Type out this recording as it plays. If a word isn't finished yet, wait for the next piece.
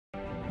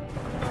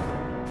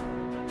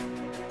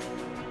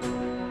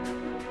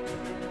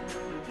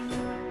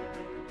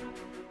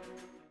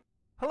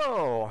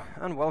Hello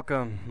and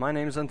welcome. My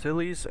name is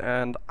Antilles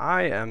and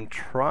I am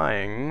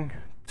trying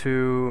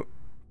to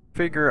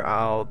figure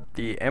out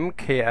the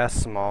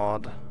MKS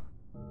mod,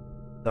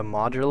 the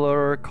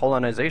modular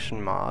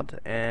colonization mod,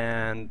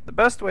 and the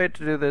best way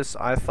to do this,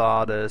 I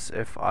thought, is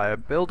if I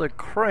build a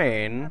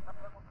crane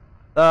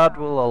that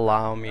will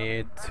allow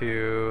me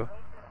to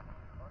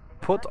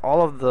put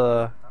all of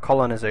the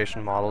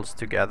colonization models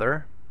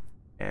together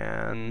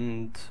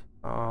and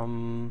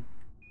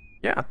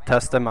yeah,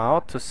 test them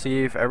out to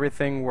see if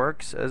everything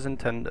works as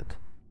intended.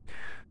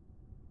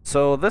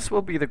 So this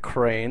will be the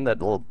crane that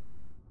will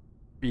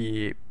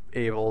be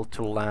able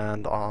to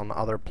land on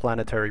other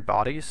planetary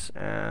bodies,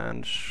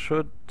 and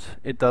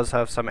it does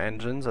have some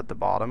engines at the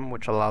bottom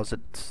which allows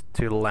it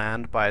to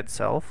land by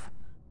itself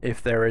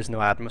if there is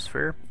no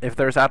atmosphere. If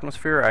there's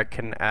atmosphere, I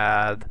can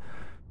add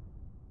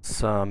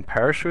some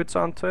parachutes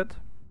onto it.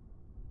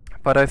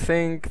 But I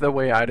think the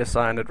way I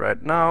designed it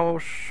right now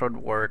should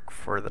work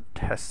for the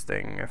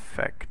testing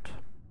effect.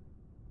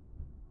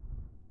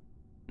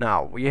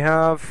 Now, we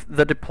have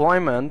the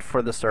deployment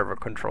for the servo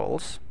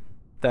controls.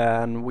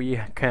 Then we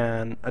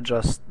can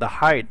adjust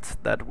the height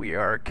that we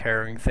are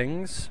carrying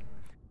things,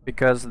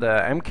 because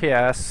the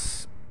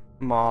MKS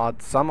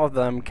mod, some of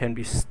them can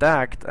be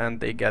stacked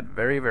and they get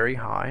very, very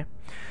high.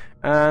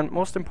 And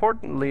most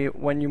importantly,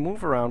 when you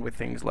move around with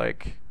things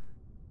like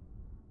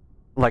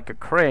a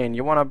crane,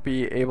 you want to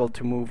be able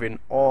to move in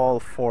all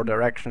four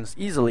directions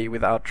easily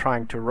without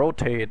trying to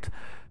rotate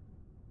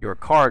your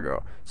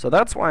cargo. So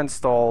that's why I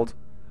installed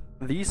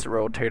these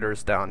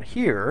rotators down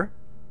here,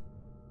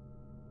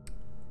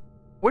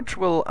 which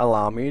will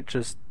allow me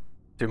just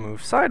to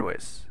move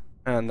sideways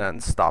and then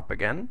stop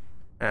again,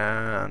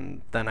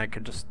 and then I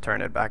can just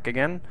turn it back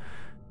again,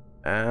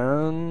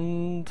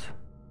 and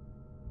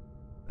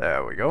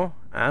there we go,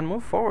 and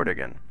move forward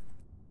again.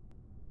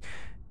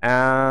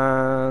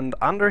 And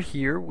under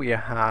here we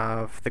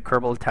have the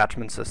Kerbal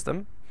attachment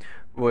system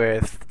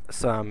with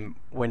some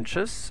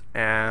winches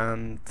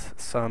and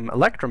some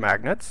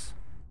electromagnets,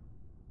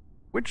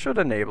 which should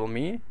enable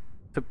me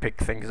to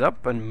pick things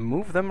up and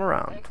move them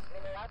around.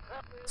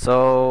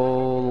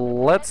 So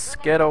let's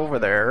get over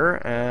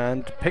there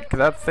and pick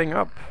that thing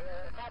up.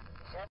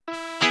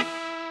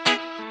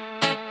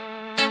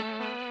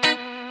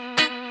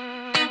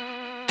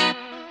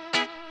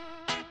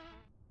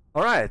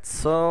 Alright,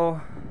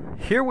 so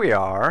here we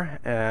are,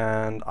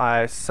 and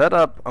I set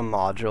up a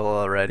module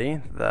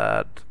already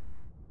that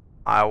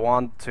I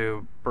want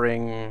to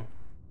bring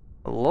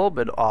a little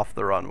bit off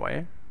the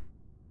runway,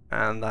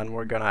 and then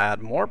we're gonna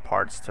add more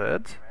parts to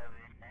it.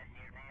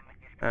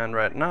 And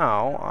right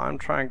now I'm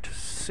trying to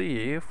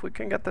see if we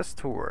can get this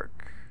to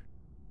work.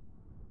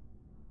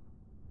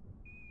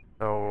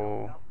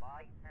 So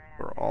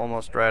we're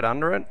almost right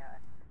under it,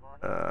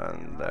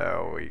 and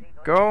there we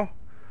go.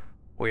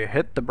 We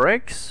hit the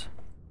brakes.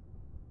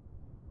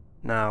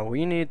 Now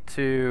we need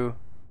to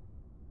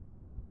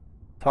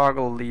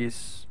toggle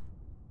these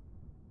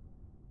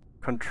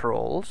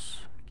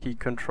controls. Key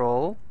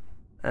control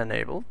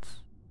enabled.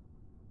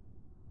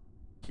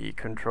 Key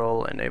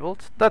control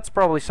enabled. That's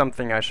probably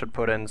something I should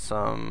put in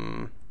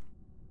some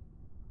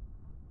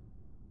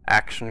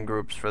action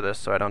groups for this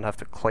so I don't have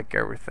to click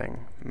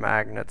everything.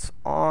 Magnets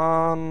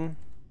on.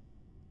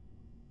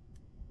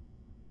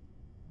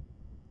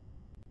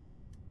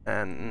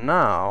 And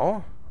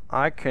now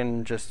I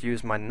can just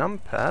use my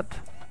numpad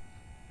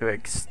to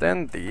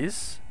extend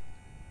these,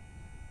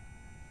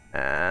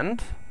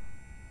 and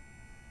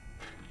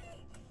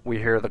we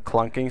hear the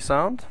clunking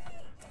sound,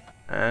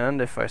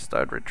 and if I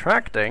start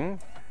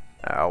retracting,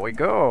 there we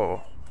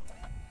go.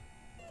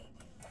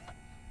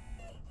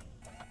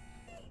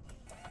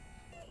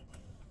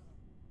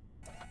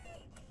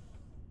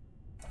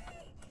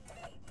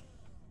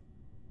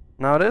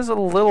 Now it is a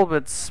little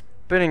bit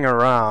spinning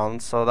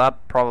around, so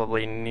that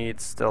probably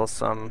needs still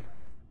some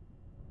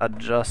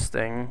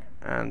adjusting,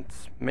 and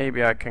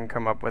maybe I can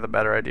come up with a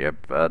better idea,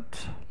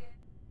 but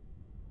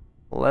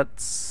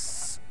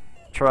let's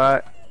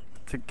try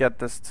to get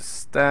this to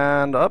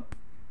stand up.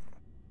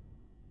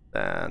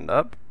 Stand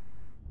up.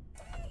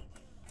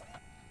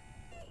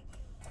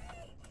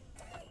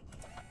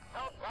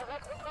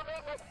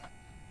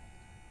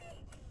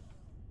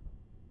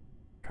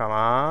 Come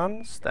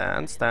on,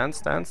 stand, stand,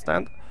 stand,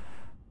 stand.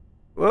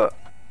 Whoa.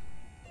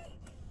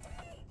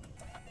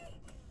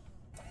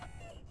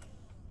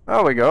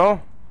 There we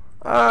go.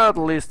 At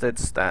least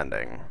it's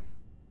standing.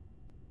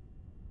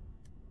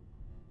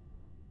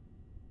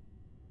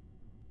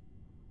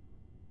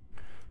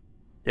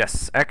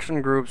 Yes,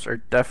 action groups are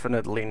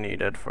definitely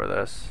needed for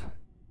this.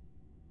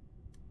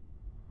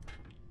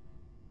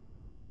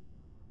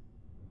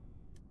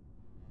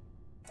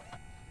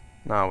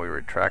 Now we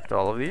retract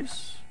all of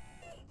these.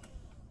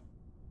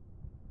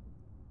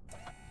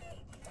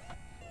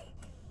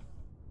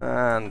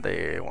 And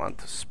they want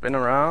to spin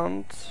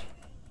around.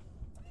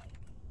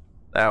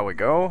 There we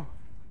go.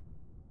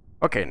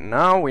 Okay,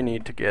 now we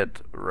need to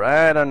get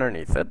right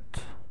underneath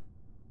it.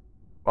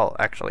 Well,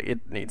 actually,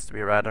 it needs to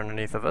be right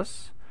underneath of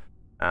us.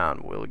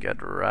 And we'll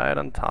get right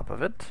on top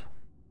of it.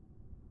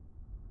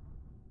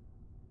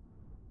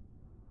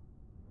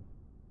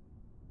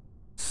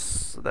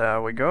 Whoops,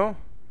 there we go.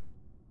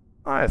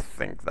 I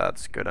think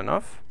that's good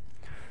enough.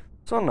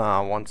 So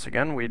now, once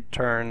again, we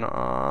turn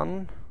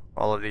on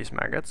all of these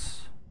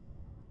maggots.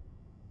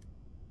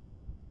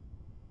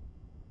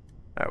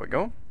 There we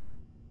go.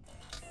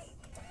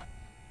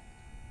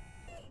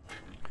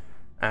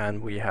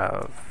 And we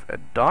have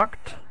it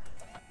docked.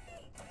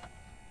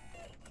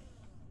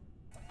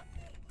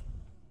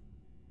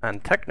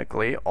 And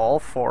technically, all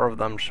 4 of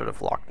them should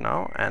have locked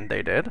now, and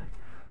they did.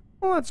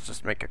 Well, let's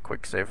just make a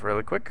quick save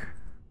really quick.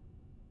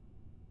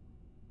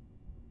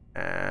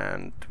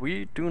 And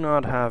we do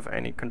not have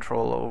any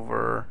control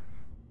over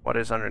what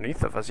is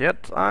underneath of us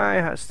yet.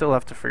 I still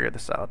have to figure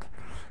this out.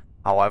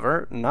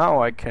 However,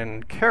 now I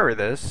can carry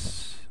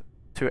this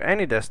to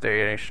any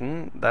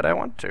destination that I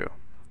want to.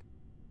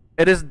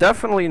 It is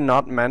definitely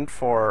not meant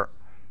for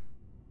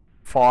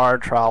far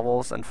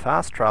travels and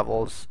fast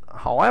travels.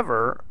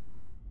 However,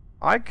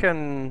 I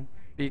can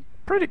be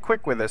pretty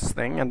quick with this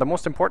thing, and the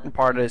most important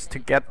part is to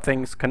get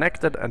things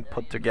connected and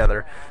put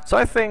together. So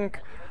I think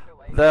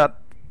that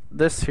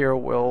this here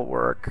will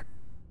work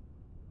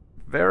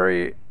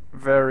very,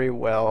 very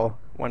well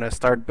when I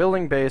start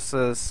building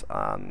bases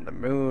on the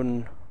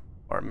moon,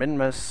 or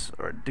Minmus,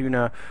 or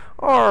Duna,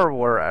 or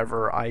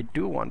wherever I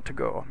do want to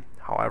go.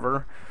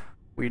 However,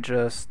 we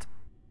just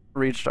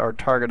reached our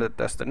targeted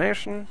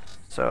destination,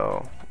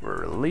 so we're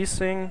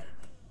releasing,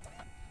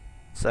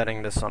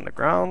 setting this on the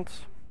ground,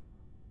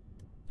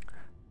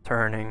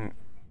 turning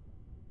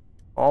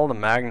all the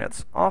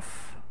magnets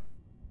off,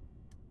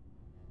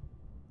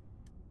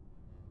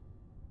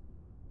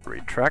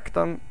 retract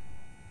them,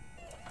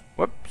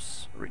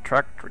 whoops,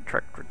 retract,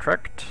 retract,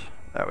 retract,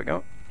 there we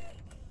go.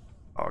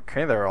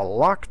 Okay, they're all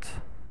locked,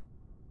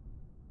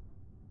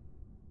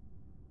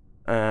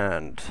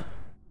 and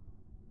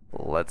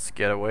let's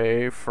get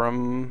away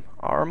from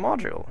our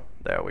module.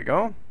 There we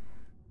go.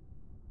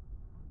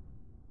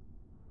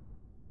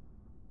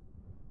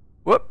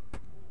 Whoop!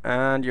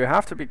 And you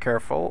have to be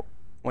careful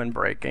when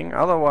braking,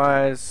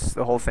 otherwise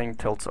the whole thing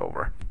tilts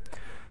over.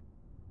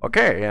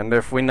 Okay, and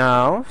if we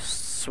now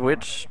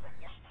switch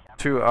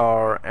to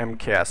our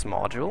MKS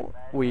module,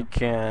 we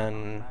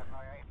can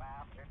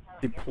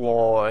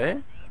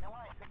deploy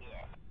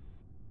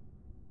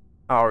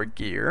our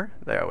gear.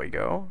 There we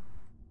go.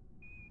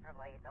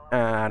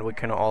 And we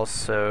can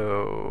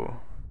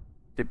also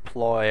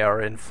deploy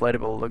our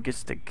inflatable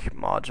logistic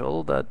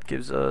module that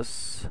gives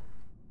us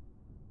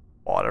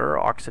water,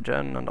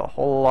 oxygen, and a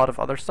whole lot of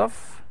other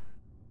stuff.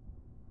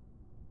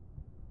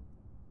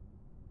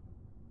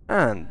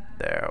 And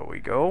there we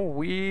go.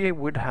 We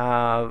would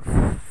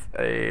have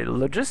a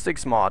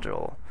logistics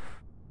module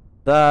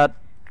that,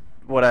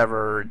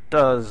 whatever it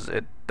does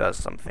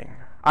something.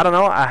 I don't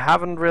know, I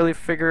haven't really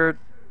figured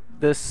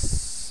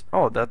this.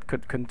 Oh, that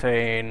could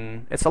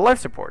contain, it's a life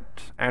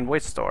support and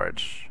waste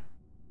storage.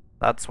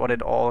 That's what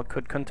it all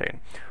could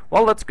contain.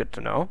 Well, that's good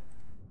to know.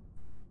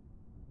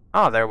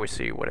 Ah, there we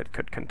see what it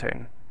could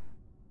contain.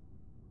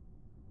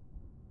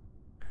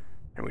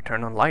 And we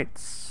turn on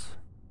lights.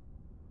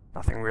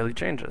 Nothing really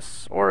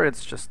changes. Or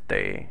it's just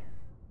day.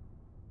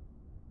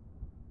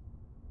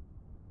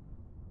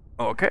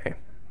 Okay.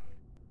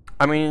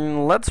 I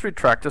mean, let's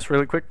retract this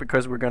really quick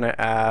because we're gonna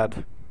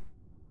add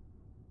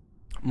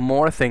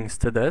more things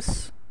to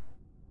this.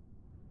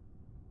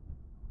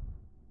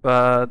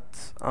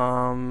 But,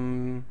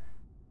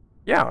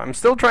 yeah, I'm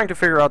still trying to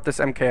figure out this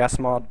MKS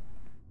mod,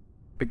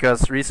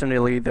 because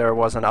recently there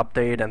was an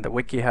update and the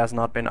wiki has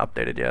not been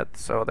updated yet,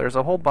 so there's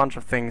a whole bunch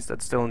of things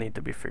that still need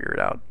to be figured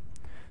out.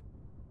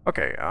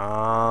 Okay,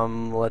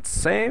 let's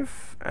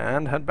save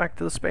and head back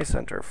to the Space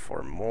Center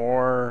for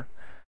more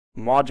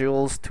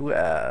modules to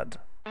add.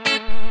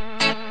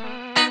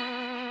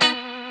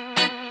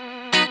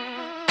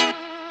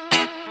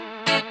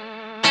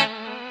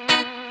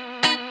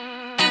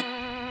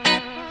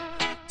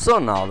 So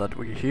now that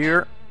we're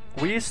here,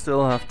 we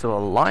still have to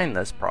align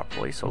this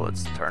properly, so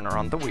let's turn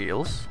around the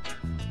wheels.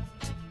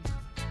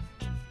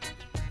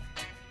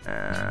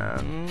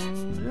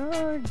 And yeah,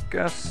 I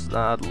guess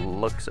that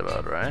looks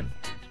about right.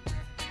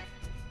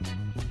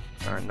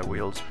 Turn the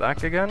wheels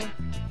back again.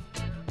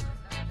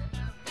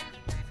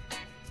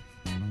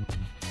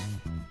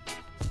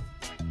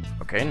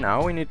 Okay,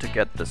 now we need to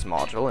get this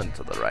module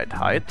into the right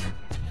height.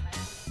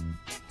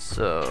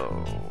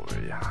 So,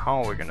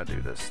 how are we gonna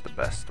do this the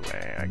best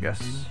way, I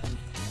guess?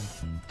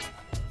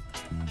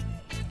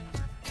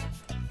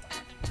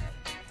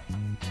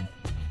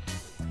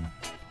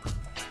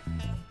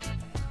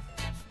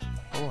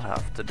 We'll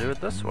have to do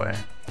it this way.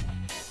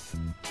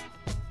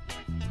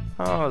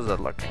 How is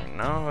that looking?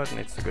 No, it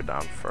needs to go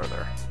down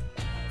further.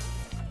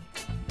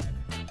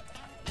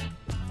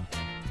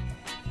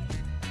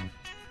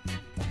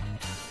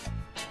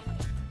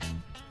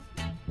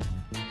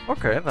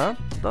 Okay,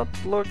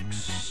 that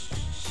looks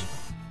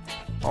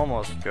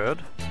almost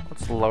good.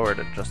 Let's lower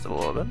it just a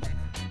little bit.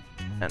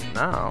 And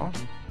now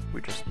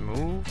we just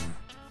move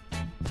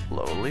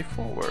slowly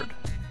forward.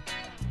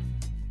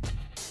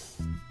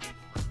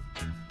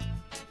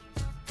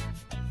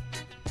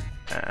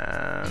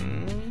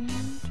 And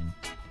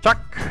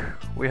chuck!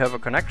 We have a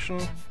connection.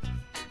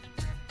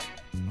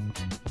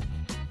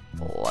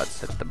 let's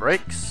hit the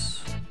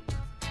brakes.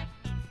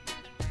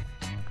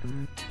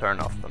 Turn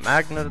off the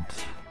magnet.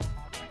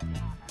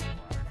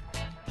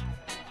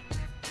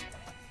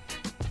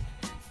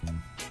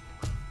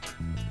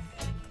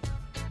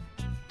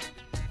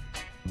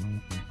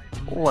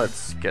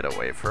 Let's get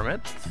away from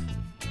it.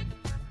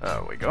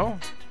 There we go.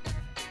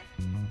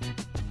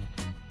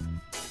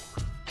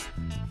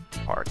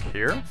 Park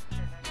here.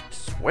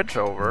 Switch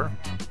over.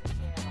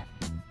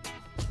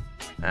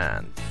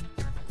 And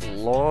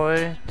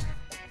deploy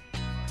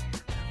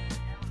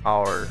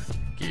our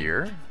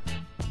gear.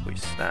 We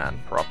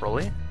stand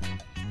properly.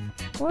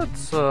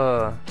 Let's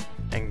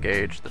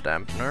engage the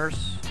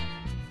dampeners.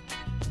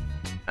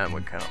 And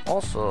we can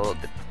also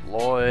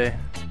deploy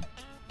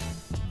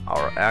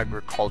our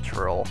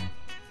agricultural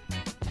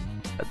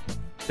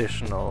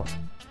additional,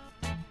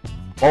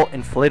 well,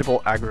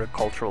 inflatable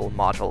agricultural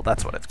module,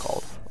 that's what it's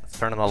called. Let's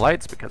turn on the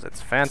lights because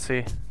it's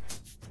fancy.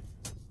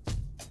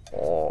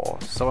 Oh,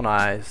 so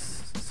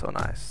nice, so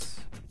nice.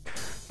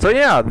 So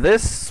yeah,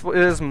 this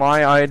is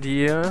my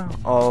idea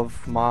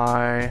of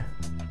my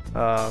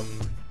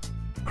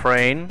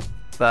crane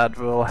that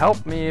will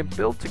help me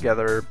build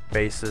together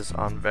bases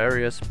on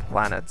various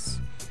planets.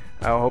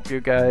 I hope you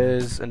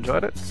guys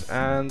enjoyed it,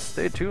 and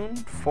stay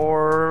tuned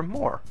for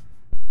more.